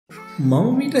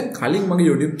මම මීට කලින් මගේ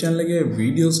YouTube channel එකේ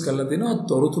වීඩියෝස් කරලා දෙනවා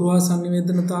තොරතුරු හා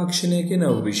sannivedana තාක්ෂණය කියන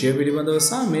විෂය පිළිබඳව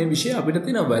සහ මේ විෂය අපිට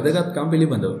තියෙන වැදගත්කම්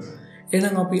පිළිබඳව.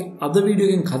 එහෙනම් අපි අද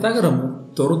වීඩියෝ එකෙන් කතා කරමු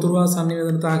තොරතුරු හා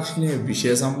sannivedana තාක්ෂණයේ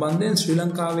විෂය සම්බන්ධයෙන් ශ්‍රී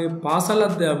ලංකාවේ පාසල්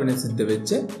අධ්‍යාපනයේ සිද්ධ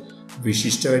වෙච්ච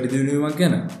විශිෂ්ට වැඩිදියුණුවක්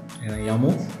ගැන. එහෙනම් යමු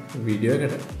වීඩියෝ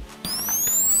එකට.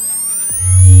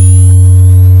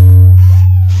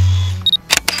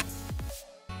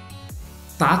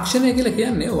 තාක්ෂණය කියලා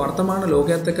කියන්නේ වර්තමාන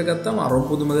ලෝකයේත් එක්ක ගත්තම අරන්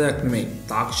පුදුම දෙයක් නෙමෙයි.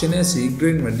 තාක්ෂණය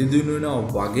ශීඝ්‍රයෙන් වැඩි දියුණු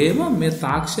වෙනවා වගේම මේ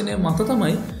තාක්ෂණය මත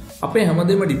තමයි අපේ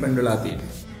හැමදේම ඩිපෙන්ඩ් වෙලා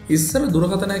තියෙන්නේ. ඉස්සර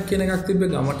දුරකථනයක් කියන එකක්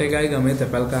තිබ්බේ ගමට එකයි ගමේ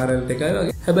තැපැල් කාර්යාලයට එකයි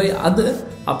වගේ. හැබැයි අද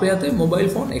අපේ අතේ මොබයිල්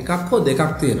ෆෝන් එකක් හෝ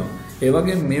දෙකක් තියෙනවා. ඒ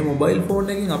වගේ මේ මොබයිල්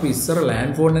ෆෝන් එකකින් අපි ඉස්සර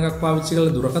ලෑන්ඩ් ෆෝන් එකක් පාවිච්චි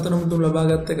කරලා දුරකථන මුදුන් ලබා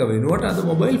ගත්ත එක වෙනුවට අද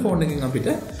මොබයිල් ෆෝන් එකකින් අපිට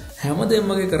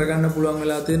හැමදේම වගේ කරගන්න පුළුවන්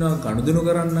වෙලා තියෙනවා. ගනුදෙනු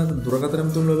කරන්න දුරකථන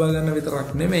මුදුන් ලබා ගන්න විතරක්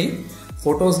නෙමෙයි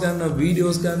ෆොටෝස් ගන්න,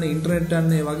 වීඩියෝස් ගන්න, ඉන්ටර්නෙට්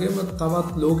ගන්න, ඒ වගේම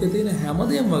තවත් ලෝකේ තියෙන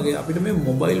හැමදේම වගේ අපිට මේ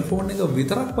මොබයිල් ෆෝන් එක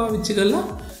විතරක් පාවිච්චි කරලා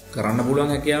කරන්න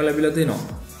පුළුවන් හැකියාව ලැබිලා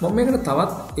තියෙනවා. මම මේකට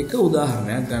තවත් එක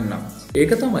උදාහරණයක් ගන්නම්.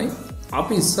 ඒක තමයි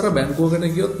අපි ඉස්සර බැංකුවකට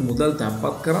ගියොත් මුදල්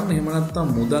තැන්පත් කරන්න, එහෙම නැත්නම්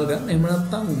මුදල් ගන්න, එහෙම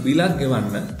නැත්නම් බිලක්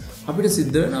ගෙවන්න අපිට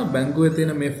සිද්ධ වෙනවා බැංකුවේ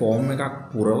තියෙන මේ ෆෝම් එකක්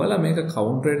පුරවලා මේක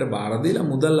කවුන්ටරයට බාර දීලා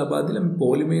මුදල් ලබා දීලා මේ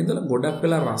පොලිමේ ඉඳලා ගොඩක්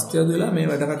වෙලා රස්තියදු වෙලා මේ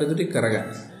වැඩ කටයුතු ටික කරගන්න.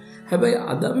 හැබැයි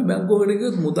අද අපි බැංකුවකට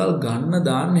ගියොත් මුදල් ගන්න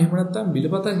දාන්න එහෙම නැත්නම්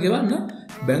බිලපතක් ගෙවන්න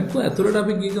බැංකුව ඇතුළට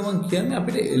අපි ගිය ගමන් කියන්නේ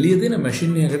අපිට එළිය දෙන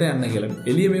මැෂින් එකකට යන්න කියලා.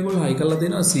 එළිය මේගොල්ලෝ හයි කරලා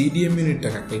දෙනවා CDM යුනිට්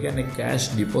එකක්. ඒ කියන්නේ කෑෂ්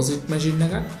ඩිපොසිට් මැෂින්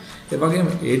එකක්. ඒ වගේම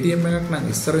ATM එකක් නම්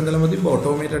ඉස්සර ඉඳලම තිබ්බ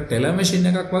ඔටෝමේටඩ් ටෙලර් මැෂින්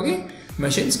එකක් වගේ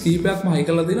මැෂින්ස් කීපයක්ම හයි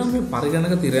කරලා දෙනවා මේ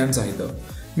පරිගණක තිරයන් සහිතව.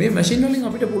 මේ මැෂින් වලින්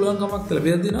අපිට පුළුවන්කමක්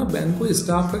ලැබෙලා දෙනවා බැංකුවේ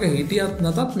ස්ටාෆ් එක හිටියත්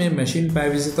නැතත් මේ මැෂින් පැය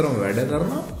 20තරම වැඩ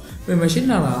කරනවා. මේ මැෂින්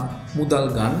හරහා මුදල්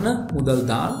ගන්න, මුදල්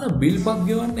දාන්න, බිල්පත්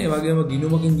ගෙවන්න, ඒ වගේම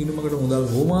ගිණුමකින් ගිණුමකට මුදල්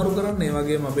හොමාරු කරන්න, ඒ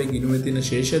වගේම අපේ ගිණුමේ තියෙන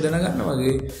ශේෂය දැනගන්න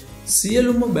වගේ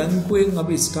සියලුම බැංකුවෙන්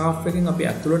අපි ස්ටාෆ් එකෙන් අපි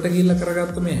ඇතුළට ගිහිල්ලා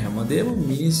කරගත්ත මේ හැමදේම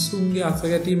මිනිස්සුන්ගේ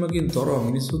අත්දැකීමකින් තොරව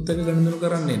මිනිස්සුත් එක්ක ගනුදෙනු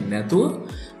කරන්නේ නැතුව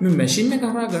මේ මැෂින් එක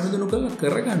හරහා ගනුදෙනු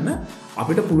කරගන්න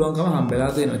අපිට පුළුවන්කම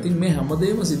හම්බෙලා තියෙනවා. ඉතින් මේ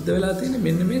හැමදේම සිද්ධ වෙලා තියෙන්නේ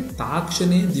මෙන්න මේ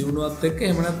තාක්ෂණයේ දියුණුවත් එක්ක,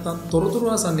 එහෙම නැත්නම් තොරතුරු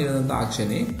හා sannivedana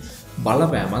තාක්ෂණයේ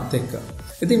බලපෑමත් එක්ක.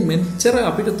 ඉතින් මෙච්චර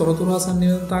අපිට තොරතුරු හා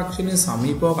sannivedana තාක්ෂණයේ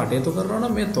සමීපව කටයුතු කරනවා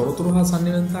නම් මේ තොරතුරු හා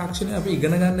sannivedana තාක්ෂණය අපි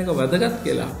ඉගෙන ගන්න එක වැදගත්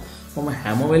කියලා මම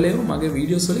හැම වෙලේම මගේ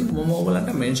වීඩියෝස් වලින් මම ඔයගලන්ට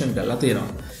මෙන්ෂන් කරලා තියෙනවා.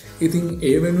 ඉතින්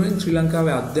ඒ වෙනුවෙන් ශ්‍රී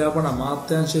ලංකාවේ අධ්‍යාපන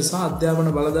අමාත්‍යාංශය සහ අධ්‍යාපන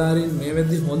බලධාරීන් මේ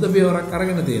වෙද්දි හොඳ පියවරක්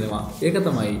අරගෙන තියෙනවා. ඒක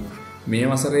තමයි මේ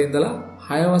වසරේ ඉඳලා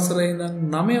 6 වසරේ ඉඳන්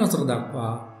 9 වසර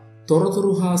දක්වා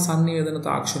තොරතුරු හා sannivedana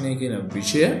තාක්ෂණය කියන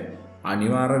විෂය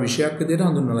අනිවාර්ය විෂයක් විදිහට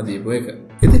හඳුන්වලා දීපු එක.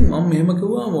 ඉතින් මම මෙහෙම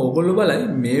කිව්වම ඕගොල්ලෝ බලයි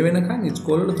මේ වෙනකන්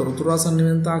ඉස්කෝලේ තොරතුරු හා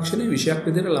sannivedana තාක්ෂණයේ විෂයක්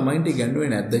විදිහට ළමයින්ට ඉගෙනුවේ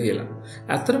නැද්ද කියලා.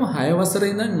 ඇත්තටම 6 වසරේ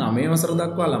ඉඳන් 9 වසර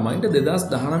දක්වා ළමයින්ට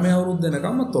 2019 අවුරුද්ද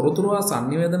වෙනකම්ම තොරතුරු හා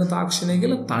sannivedana තාක්ෂණය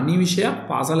කියලා තනි විෂයක්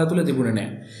පාසල ඇතුලේ තිබුණේ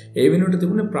නැහැ. ඒ වෙනුවට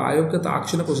තිබුණේ ප්‍රායෝගික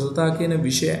තාක්ෂණ කුසලතා කියන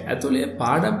විෂය ඇතුලේ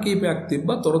පාඩම් කීපයක්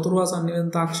තිබ්බා තොරතුරු හා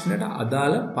sannivedana තාක්ෂණයට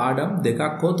අදාළ පාඩම් 2ක්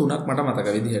හෝ 3ක් මට මතක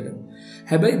විදිහට.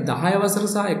 හැබැයි 10 වසර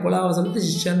සහ 11 වසරේදී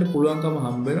ශිෂ්‍යයන්ට පුළුවන්කම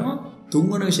හම්බ වෙනවා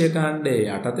තුන්වන විෂය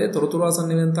කාණ්ඩයේ යටතේ තොරතුරු හා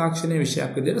sannivedana තාක්ෂණයේ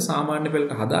විෂයක් විදිහට සාමාන්‍ය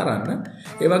පෙළට හදාරන්න.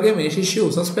 ඒ වගේ මේ ශිෂ්‍යයෝ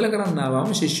උසස් පෙළ කරන්න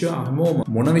ආවම ශිෂ්‍යයෝ හැමෝම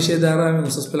මොන විෂය ධාරාවෙන්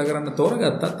උසස් පෙළ කරන්න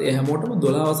තෝරගත්තත් ඒ හැමෝටම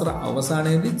 12 වසර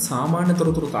අවසානයේදී සාමාන්‍ය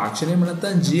තොරතුරු තාක්ෂණයම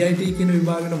නැත්නම් GIT කියන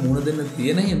විභාගෙට මුහුණ දෙන්න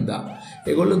තියෙන හින්දා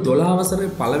ඒගොල්ලෝ 12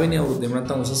 වසරේ පළවෙනි අවුරුද්දේම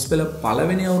නැත්නම් උසස් පෙළ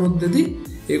පළවෙනි අවුරුද්දේදී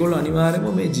ඒගොල්ලෝ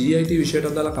අනිවාර්යයෙන්ම මේ GIT විෂයට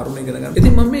අදාළ කරුණු ඉගෙන ගන්න.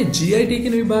 ඉතින් මම මේ GIT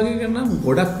කියන විභාගය ගැන නම්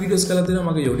ගොඩක් වීඩියෝස් කරලා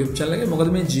තියෙනවා මගේ YouTube channel එකේ.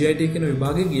 මොකද මේ GIT කියන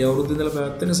විභාගය ගිය අවුරුද්දේ ඉඳලා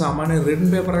පැවැත්වෙන සාමාන්‍ය written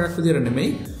paper එකක් විදියට නෙමෙයි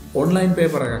online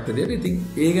paper එකක් විදියට. ඉතින්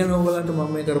ඒ ගැන ඔයගලන්ට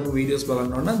මම මේ කරපු වීඩියෝස්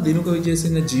බලන්න ඕන නම් Dinuka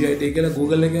Wijesinghe GIT කියලා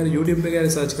Google එකේ හරි YouTube එකේ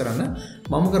හරි search කරන්න.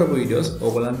 මම කරපු වීඩියෝස්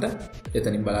ඔයගලන්ට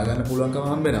එතනින් බලා ගන්න පුළුවන්කම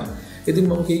හම්බ වෙනවා. ඉතින්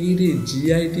මම කීකීටි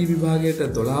GIT විභාගයට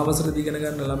 12 වසරදී ඉගෙන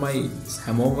ගන්න ළමයි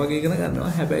හැමෝම වගේ ඉගෙන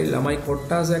ගන්නවා. හැබැයි ළමයි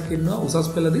කොට්ටාසයක් ඉන්නවා උසස්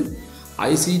පෙළදී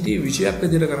I.C.T විෂයක්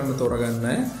විදිහට කරන්න තෝරගන්න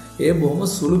ඒ බොහොම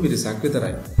සුළු පිරිසක්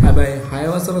විතරයි. හැබැයි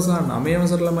 6 වසර සහ 9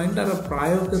 වසර ළමයින්ට අර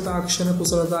ප්‍රායෝගික තාක්ෂණ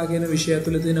කුසලතා කියන විෂය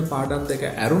ඇතුළේ තියෙන පාඩම් දෙක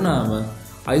ඇරුණාම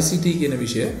I.C.T කියන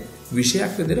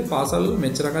විෂයක් විදිහට පාසල්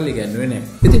මෙච්චර කල් ඉගෙනුවේ නැහැ.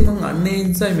 ඉතින් මම අන්නේ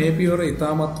ඉන්සයි මේ පියවර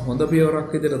ඉතාමත් හොඳ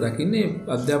පියවරක් විදිහට දකින්නේ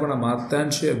අධ්‍යාපන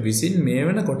අමාත්‍යාංශය විසින් මේ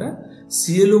වෙනකොට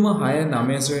සියලුම 6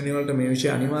 9 ශ්‍රේණි වලට මේ විෂය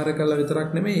අනිවාර්ය කරලා විතරක්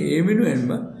නෙමෙයි ඒ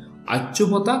වෙනුවෙන්ම අච්චු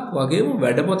පොතක් වගේම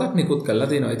වැඩ පොතක් නිකුත් කරලා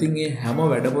තියෙනවා. ඉතින් මේ හැම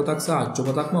වැඩ පොතක් සහ අච්චු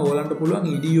පොතක්ම ඕගලන්ට පුළුවන්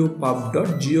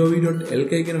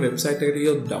edupub.gov.lk කියන වෙබ්සයිට් එකට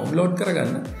ගියොත් ඩවුන්ලෝඩ්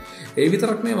කරගන්න. ඒ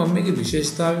විතරක් නෙවෙයි මම මේකේ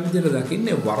විශේෂතාවය විදිහට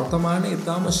දකින්නේ වර්තමානයේ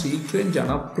ඉතාම ශීඝ්‍රයෙන්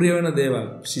ජනප්‍රිය වෙන දේවල්,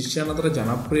 ශිෂ්‍යයන් අතර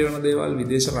ජනප්‍රිය වෙන දේවල්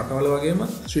විදේශ රටවල වගේම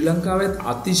ශ්‍රී ලංකාවෙත්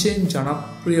අතිශයින්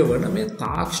ජනප්‍රිය වෙන මේ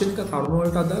තාක්ෂණික කරුණු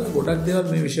වලට අදාළ ගොඩක් දේවල්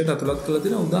මේ විෂයට ඇතුළත් කරලා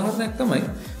තියෙන උදාහරණයක් තමයි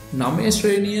 9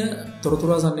 ශ්‍රේණිය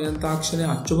තොරතුරු සංනිවේදන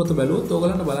තාක්ෂණයේ අච්චුපත බැලුවොත්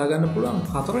ඕගලන්ට බලා ගන්න පුළුවන්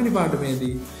 4 වෙනි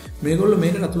පාඩමේදී මේගොල්ලෝ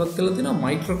මේකට ඇතුළත් කරලා තියෙනවා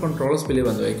මයික්‍රෝ කන්ට්‍රෝලර්ස්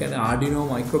පිළිබඳව. ඒ කියන්නේ Arduino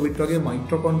මයික්‍රෝබිට් වගේ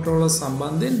මයික්‍රෝ කන්ට්‍රෝලර්ස්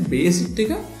සම්බන්ධයෙන් බේසික්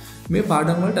ටික මේ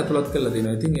පාඩම් වලට ඇතුළත් කරලා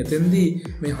තියෙනවා. ඉතින් එතෙන්දී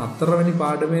මේ 4 වෙනි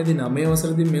පාඩමේදී 9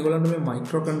 වසරේදී මේගොල්ලන්ට මේ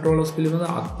මයික්‍රෝ කන්ට්‍රෝලර්ස්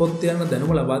පිළිබඳව අත්පොත් යන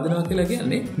දැනුම ලබා දෙනවා කියලා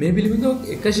කියන්නේ මේ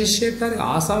පිළිබඳව එක ශිෂ්‍යයෙක්ට හරි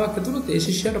ආසාවක් ඇතුළත් ඒ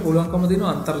ශිෂ්‍යයාට පුළුවන්කම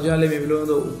දෙනවා අන්තර්ජාලයේ මේ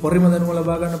පිළිබඳව උපරිම දැනුම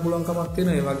ලබා ගන්න පුළුවන්කමක්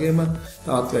තියෙනවා. ඒ වගේම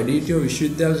තවත් වැඩිහිටියෝ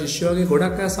විශ්වවිද්‍යාල ශිෂ්‍යයෝ වගේ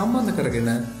ගොඩක් අය සම්බන්ධ කරගෙන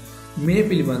මේ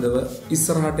පිළිබඳව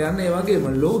ඉස්සරහට යන්න. ඒ වගේම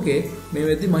ලෝකේ මේ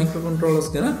වෙද්දි මයික්‍රෝ කන්ට්‍රෝලර්ස්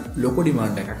ගැන ලොකු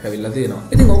ඩිමාන්ඩ් එකක් ඇවිල්ලා තියෙනවා.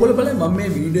 ඉතින් ඔයගොල්ලෝ බලන්න මම මේ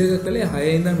වීඩියෝ එක කළේ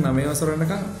 6 ඉඳන් 9 වසර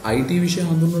වෙනකන් IT විෂය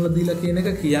හඳුන්වලා දීලා කියන එක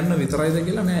කියන්න විතරයිද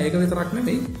කියලා නෑ. ඒක විතරක්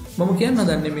නෙමෙයි. මම කියන්න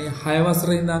හදන්නේ මේ 6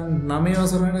 වසර ඉඳන් 9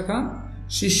 වසර වෙනකන්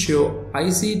ශිෂ්‍යෝ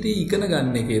I.C.T ඉගෙන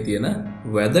ගන්න එකේ තියෙන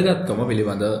වැදගත්කම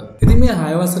පිළිබඳව. ඉතින් මේ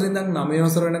 6 වසර ඉඳන් 9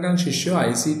 වසර වෙනකන් ශිෂ්‍යෝ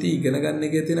I.C.T ඉගෙන ගන්න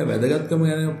එකේ තියෙන වැදගත්කම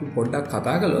ගැන පොඩ්ඩක්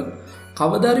කතා කළොත්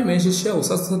කවදාරි මේ ශිෂ්‍යයා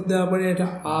උසස් අධ්‍යාපනයට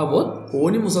ආවොත්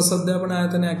ඕනිම උසස් අධ්‍යාපන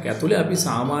ආයතනයක් ඇතුලේ අපි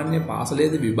සාමාන්‍ය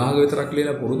පාසලේදී විභාග විතරක්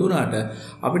ලියලා පුරුදු වුණාට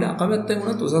අපිට අකමැත්තෙන්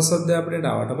වුණත් උසස් අධ්‍යාපනයට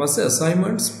ආවට පස්සේ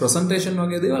assignments presentation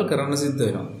වගේ දේවල් කරන්න සිද්ධ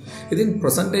වෙනවා. ඉතින්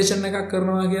presentation එකක්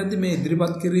කරනවා කියද්දි මේ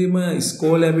ඉදිරිපත් කිරීම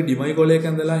ඉස්කෝලේ අපි ඩිමයි කොලේක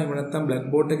ඉඳලා එහෙම නැත්නම්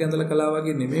blackboard එකේ ඉඳලා කළා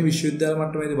වගේ නෙමෙයි විශ්වවිද්‍යාල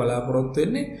මට්ටමේදී බලාපොරොත්තු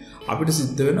වෙන්නේ. අපිට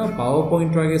සිද්ධ වෙනවා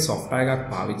PowerPoint වගේ software එකක්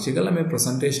පාවිච්චි කරලා මේ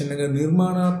presentation එක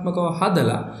නිර්මාණාත්මකව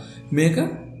හදලා මේක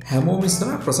හැමෝම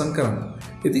ඉස්සරහ ප්‍රසන්ට් කරන්න.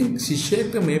 ඉතින්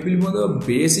ශිෂ්‍යයෙක්ට මේ පිළිබඳව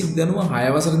බේසික් දැනුම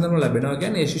 6 වසර ඉඳන්ම ලැබෙනවා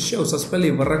කියන්නේ ඒ ශිෂ්‍යයා උසස් පෙළ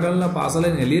ඉවර කරලා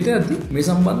පාසලෙන් එළියට යද්දි මේ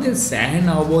සම්බන්ධයෙන් සෑහෙන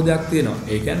අවබෝධයක් තියෙනවා.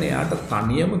 ඒ කියන්නේ එයාට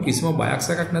තනියම කිසිම බයක්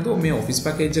සැකක් නැතුව මේ ඔෆිස්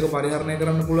පැකේජ් එක පරිහරණය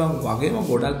කරන්න පුළුවන් වගේම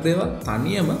ගොඩක් දේවල්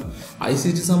තනියම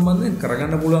I.C.T සම්බන්ධයෙන්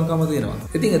කරගන්න පුළුවන්කම තියෙනවා.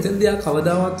 ඉතින් එතෙන්දී ආ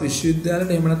කවදාවත්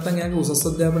විශ්වවිද්‍යාලයට එහෙම නැත්නම් එයාගේ උසස්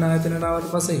අධ්‍යාපන ආයතනයට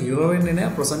ආවට පස්සේ හිර වෙන්නේ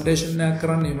නැහැ. ප්‍රසන්ටේෂන් එකක්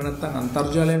කරන්න එහෙම නැත්නම්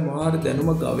අන්තර්ජාලයෙන් මොනවා හරි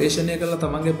දැනුම ගවේෂණය කරලා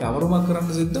තමන්ගේ පැවරුමක්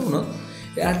කරන්න සිද්ධ වුණොත්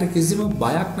එයාට කිසිම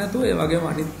බයක් නැතුව ඒ වගේම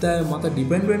අනිත් අය මත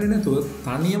ඩිපෙන්ඩ් වෙන්නේ නැතුව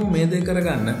තනියම මේ දේ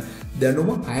කරගන්න දැනුම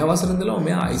 6 වසර ඉඳලා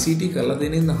මෙයා I.C.T කරලා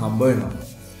දෙන ඉඳන් හම්බ වෙනවා.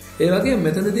 ඒ වගේම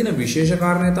මෙතන තියෙන විශේෂ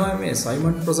කාරණේ තමයි මේ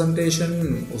assignment presentation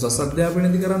උසස්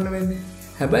අධ්‍යාපනයේදී කරන්න වෙන්නේ.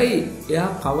 හැබැයි එයා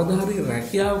කවදා හරි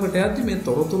රැකියාවකට යද්දි මේ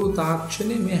තොරතුරු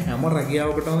තාක්ෂණය මේ හැම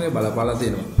රැකියාවකටම බලපාලා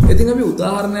දෙනවා. ඉතින් අපි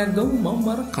උදාහරණයක් ගමු. මම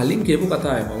අර කලින් කියපු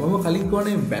කතාවයි. මම කලින්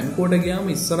කියවනේ බැංකුවට ගියාම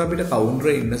ඉස්සර අපිට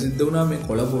කවුන්ටරේ ඉන්න සිද්ධ වුණා, මේ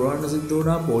කොළ පුරවන්න සිද්ධ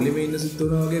වුණා, පොලිමේ ඉන්න සිද්ධ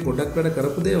වුණා වගේ ගොඩක් වැඩ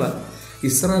කරපු දේවල්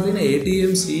ඉස්සරහ තියෙන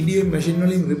ATM CDM මැෂින්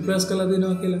වලින් රිප්ලේස් කරලා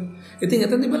දෙනවා කියලා. ඉතින්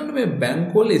එතනදී බලන්න මේ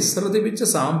බැංකුවල ඉස්සර තිබිච්ච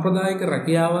සාම්ප්‍රදායික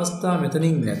රැකියා අවස්ථා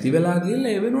මෙතනින් නැති වෙලා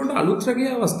ගිහලා ඒ වෙනුවට අලුත්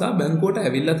රැකියා අවස්ථා බැංකුවට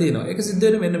ඇවිල්ලා තියෙනවා. ඒක සිද්ධ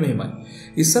වෙන්නේ මෙන්න මෙහෙමයි.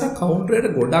 ඉස්සර කවුන්ටරේට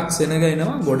ගොඩක් සෙනග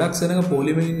එනවා, ගොඩක් සෙනග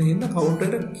පොලිමේ ඉන්න හින්දා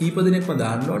කවුන්ටරේට කීප දිනක්ම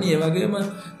දාන්න ඕනි. ඒ වගේම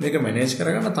මේක මැනේජ්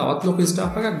කරගන්න තවත් ලොකු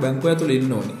ස්ටාෆ් එකක් බැංකුව ඇතුලේ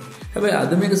ඉන්න ඕනි. හැබැයි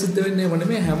අද මේක සිද්ධ වෙන්නේ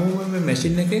නෙමෙයි. හැමෝම මේ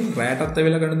මැෂින් එකෙන් රැටත්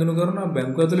ඇවිල්ලා ගණන් කරනවා.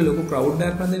 බැංකුව ඇතුලේ ලොකු ක්‍රවුඩ්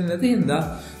එකක් නැදෙන්නේ නැති හින්දා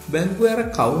බැංකුවේ අර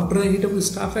කවුන්ටරේ හිටපු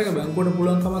ස්ටාෆ් එක බැංකුවට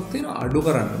පුළුවන් කමක් තියෙනවා අඩු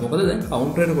කරන්න. මොකද දැන්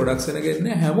කවුන්ටරේට ගොඩක් සෙනග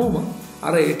එන්නේ හැමෝම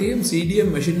අර ATM CDM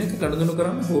මැෂින් එක ගණන්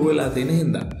කරන්න හුරු වෙලා තියෙන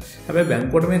හින්දා. හැබැයි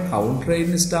බැංකුවට මේ කවුන්ටරේ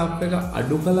ඉන්න ස්ටාෆ් එක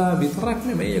අඩු කළා විතරක්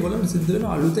නෙමෙයි. ඒගොල්ලන් සිද්ධ වෙන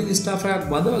අලුතෙන් ස්ටාෆ් එකක්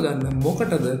බදව ගන්න.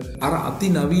 මොකටද? අර අති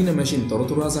නවීන මැෂින්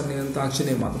තොරතුරු සංනිවේදන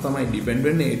තාක්ෂණය මත තමයි ඩිපෙන්ඩ්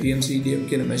වෙන්නේ ATM CDM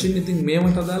කියන මැෂින්. ඉතින්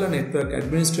මේවට අදාළ network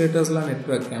administrators ලා,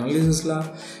 network analysts ලා,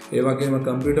 ඒ වගේම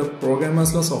computer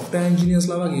programmers ලා, software engineers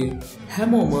ලා වගේ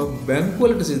හැමෝම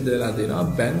බැංකුවලට සිද්ධ වෙලා දෙනවා.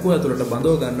 බැංකුව ඇතුළට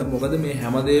බඳව ගන්න. මොකද මේ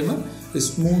හැමදේම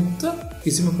ස්මූත්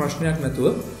කිසිම ප්‍රශ්නයක්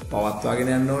නැතුව පවත්වාගෙන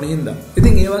යන්න ඕන හින්දා.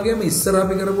 ඉතින් ඒ වගේම ඉස්සර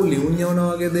අපි කරපු ලියුම් යවන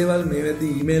වගේ දේවල් මේ වෙද්දි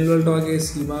ඊමේල් වලට වගේ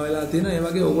සීමා වෙලා තියෙනවා. ඒ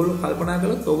වගේ ඕගොල්ලෝ කල්පනා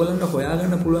කළොත් ඕගොල්ලන්ට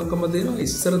හොයාගන්න පුළුවන්කම දෙනවා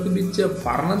ඉස්සර තිබිච්ච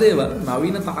පරණ දේවල්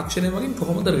නවීන තාක්ෂණය වලින්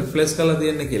කොහොමද රිප්ලේස් කරලා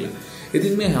දෙන්නේ කියලා.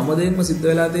 ඉතින් මේ හැමදේම සිද්ධ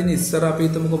වෙලා තියෙන ඉස්සර අපි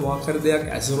හිතමුකෝ මොකක් හරි දෙයක්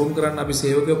ඇසුරුම් කරන්න අපි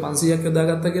සේවකයෝ 500ක්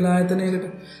යොදාගත්තා කියලා ආයතනයකට.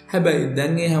 හැබැයි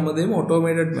දැන් මේ හැමදේම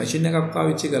ඔටෝමේටඩ් මැෂින් එකක්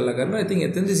පාවිච්චි කරලා කරනවා. ඉතින්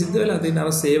එතෙන්දි සිද්ධ වෙලා තියෙන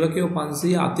අර සේවකයෝ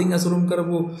 500 අතින් ඇසුරුම්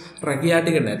කරපු රැකියා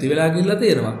ටික නැති වෙලා ගිහිල්ලා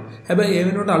තියෙනවා. හැබැයි ඒ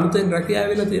වෙනුවට අලුතෙන් රැකියා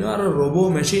ආවිලා තියෙනවා අර රොබෝ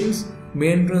මැෂින්ස්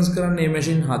මේන්ටනන්ස් කරන්න මේ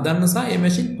මැෂින් හදන්න සහ මේ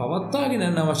මැෂින් පවත්වාගෙන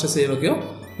යන අවශ්‍ය සේවකයෝ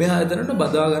මේ ආයතනට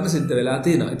බදවා ගන්න සිද්ධ වෙලා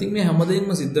තියෙනවා. ඉතින් මේ හැමදේම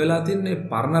සිද්ධ වෙලා තින්නේ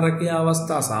පරණ රැකියා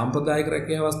අවස්ථා සාම්ප්‍රදායික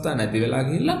රැකියා අවස්ථා නැති වෙලා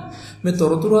ගිහිල්ලා මේ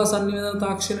තොරතුරු සංනිවේදන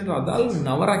තාක්ෂණයට අදාළ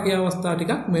නව රැකියා අවස්ථා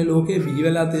ටිකක් මේ ලෝකේ බිහි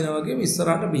වෙලා තියෙනවා වගේ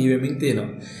ඉස්සරහට බිහි වෙමින් තියෙනවා.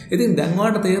 ඉතින් දැන්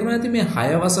ඔයාලට තේරෙනවා ඇති මේ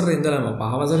 6 වසරේ ඉඳලම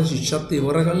 5 වසරේ ශිෂ්‍යත්වය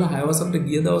ඉවර කරලා 6 වසරට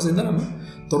ගිය දවසේ ඉඳලම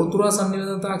තොරතුරු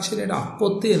සංනිවේදන තාක්ෂණයට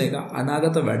අපොත් තියෙන එක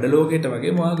අනාගත වැඩ ලෝකයට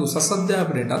වගේ මොවාගේ උසස්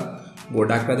අධ්‍යාපනයටත්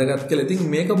ගොඩක් වැදගත් කියලා. ඉතින්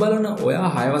මේක බලන ඔයා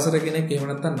 6 වසර කෙනෙක් එහෙම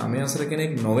නැත්නම් 9 වසර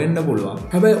කෙනෙක් නොවෙන්න පුළුවන්.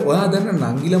 හැබැයි ඔයා දැන්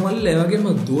නංගිල මල්ලේ ඒ වගේම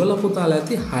දුවලා පුතාලා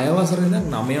ඇති 6 වසර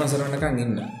ඉඳන් 9 වසර වෙනකන්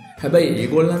ඉන්න. හැබැයි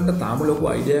ඒගොල්ලන්ට තාම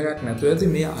ලොකු අයිඩියා එකක් නැතුව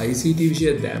ඇති මේ ICT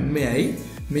විෂය දැම්මේ ඇයි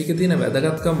මේකේ තියෙන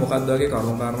වැදගත්කම මොකක්ද වගේ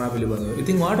කරුණු කාරණා පිළිබඳව.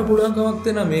 ඉතින් ඔයාට පුළුවන්කමක්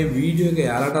තියෙනවා මේ වීඩියෝ එක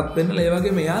යාලටත් පෙන්නලා ඒ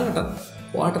වගේම යාලටත්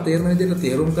ඔයාට තේරෙන විදිහට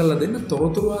තේරුම් කරලා දෙන්න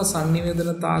තොරතුරු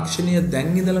සංනිවේදන තාක්ෂණීය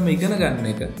දැන් ඉඳලම ඉගෙන ගන්න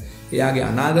එක. එයාගේ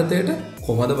අනාගතයට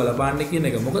කොහොමද බලපාන්නේ කියන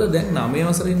එක. මොකද දැන් 9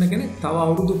 වසරේ ඉන්න කෙනෙක් තව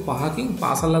අවුරුදු 5කින්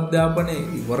පාසල් අධ්‍යාපනය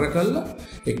ඉවර කළා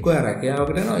එක්ක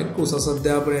රැකියාවකට යනවා එක්ක උසස්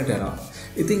අධ්‍යාපනයට යනවා.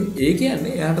 ඉතින් ඒ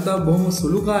කියන්නේ එයාට තව බොහොම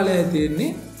සුළු කාලයයි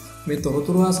තියෙන්නේ මේ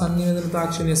තොරතුරු සංනිවේදන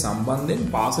තාක්ෂණය සම්බන්ධයෙන්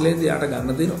පාසලේදී යාට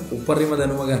ගන්න තියෙන උපරිම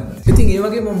දැනුම ගන්න. ඉතින් ඒ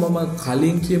වගේම මම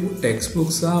කලින් කියපු ටෙක්ස්ට්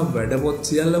බුක් සහ වැඩපොත්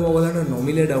සියල්ලම ඔයාලට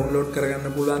නොමිලේ ඩවුන්ලෝඩ්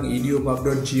කරගන්න පුළුවන්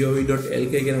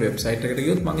edupub.gov.lk කියන වෙබ්සයිට් එකට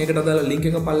ගියොත් මම ඒකට දාලා ලින්ක්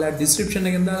එක පල්ලෙහා ඩිස්ක්‍රිප්ෂන්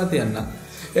එකෙන් දාලා තියන්නම්.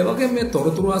 ඒ වගේම මේ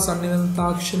තොරතුරු සංනිවේදන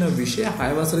තාක්ෂණ විෂය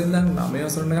 6 වසරින් ඉඳන් 9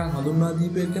 වසර වෙනකන් හඳුන්වා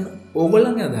දීපේ කියන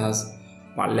ඕගොල්ලන්ගේ අදහස්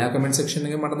පල්ලෙහා කමෙන්ට් සෙක්ෂන්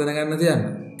එකේ මට දැනගන්න තියන්න.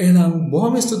 එහෙනම්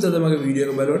බොහොම ස්තුතියි මගේ වීඩියෝ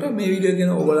එක බලවට. මේ වීඩියෝ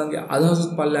ගැන ඔයගොල්ලන්ගේ අදහස්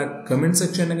පල්ලෙහා කමෙන්ට්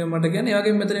සෙක්ෂන් එකේ මට කියන්න. ඒ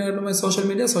වගේම මෙතන වල මම සෝෂල්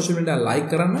මීඩියා ලයික්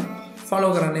කරන්න,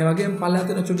 ෆලෝ කරන්න. ඒ වගේම පල්ලෙහා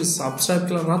තියෙන චුටි සබ්ස්ක්‍රයිබ්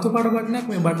කියලා රතු පාට බටන් එකක්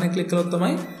මේ බටන් එක ක්ලික් කළොත්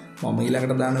තමයි මම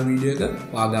ඊළඟට දාන වීඩියෝ එක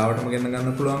වාගාවටම ගෙන්න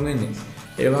ගන්න පුළුවන් වෙන්නේ.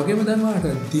 ඒ වගේම දැන්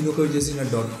ඔයාලට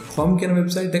dinuka.com කියන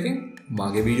වෙබ්සයිට් එකෙන්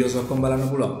මගේ වීඩියෝස් ඔක්කොම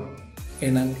බලන්න පුළුවන්.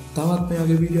 එහෙනම් තවත් මේ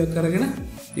වගේ වීඩියෝ එකක් අරගෙන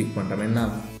ඉක්මනට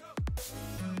මෙන්නම්.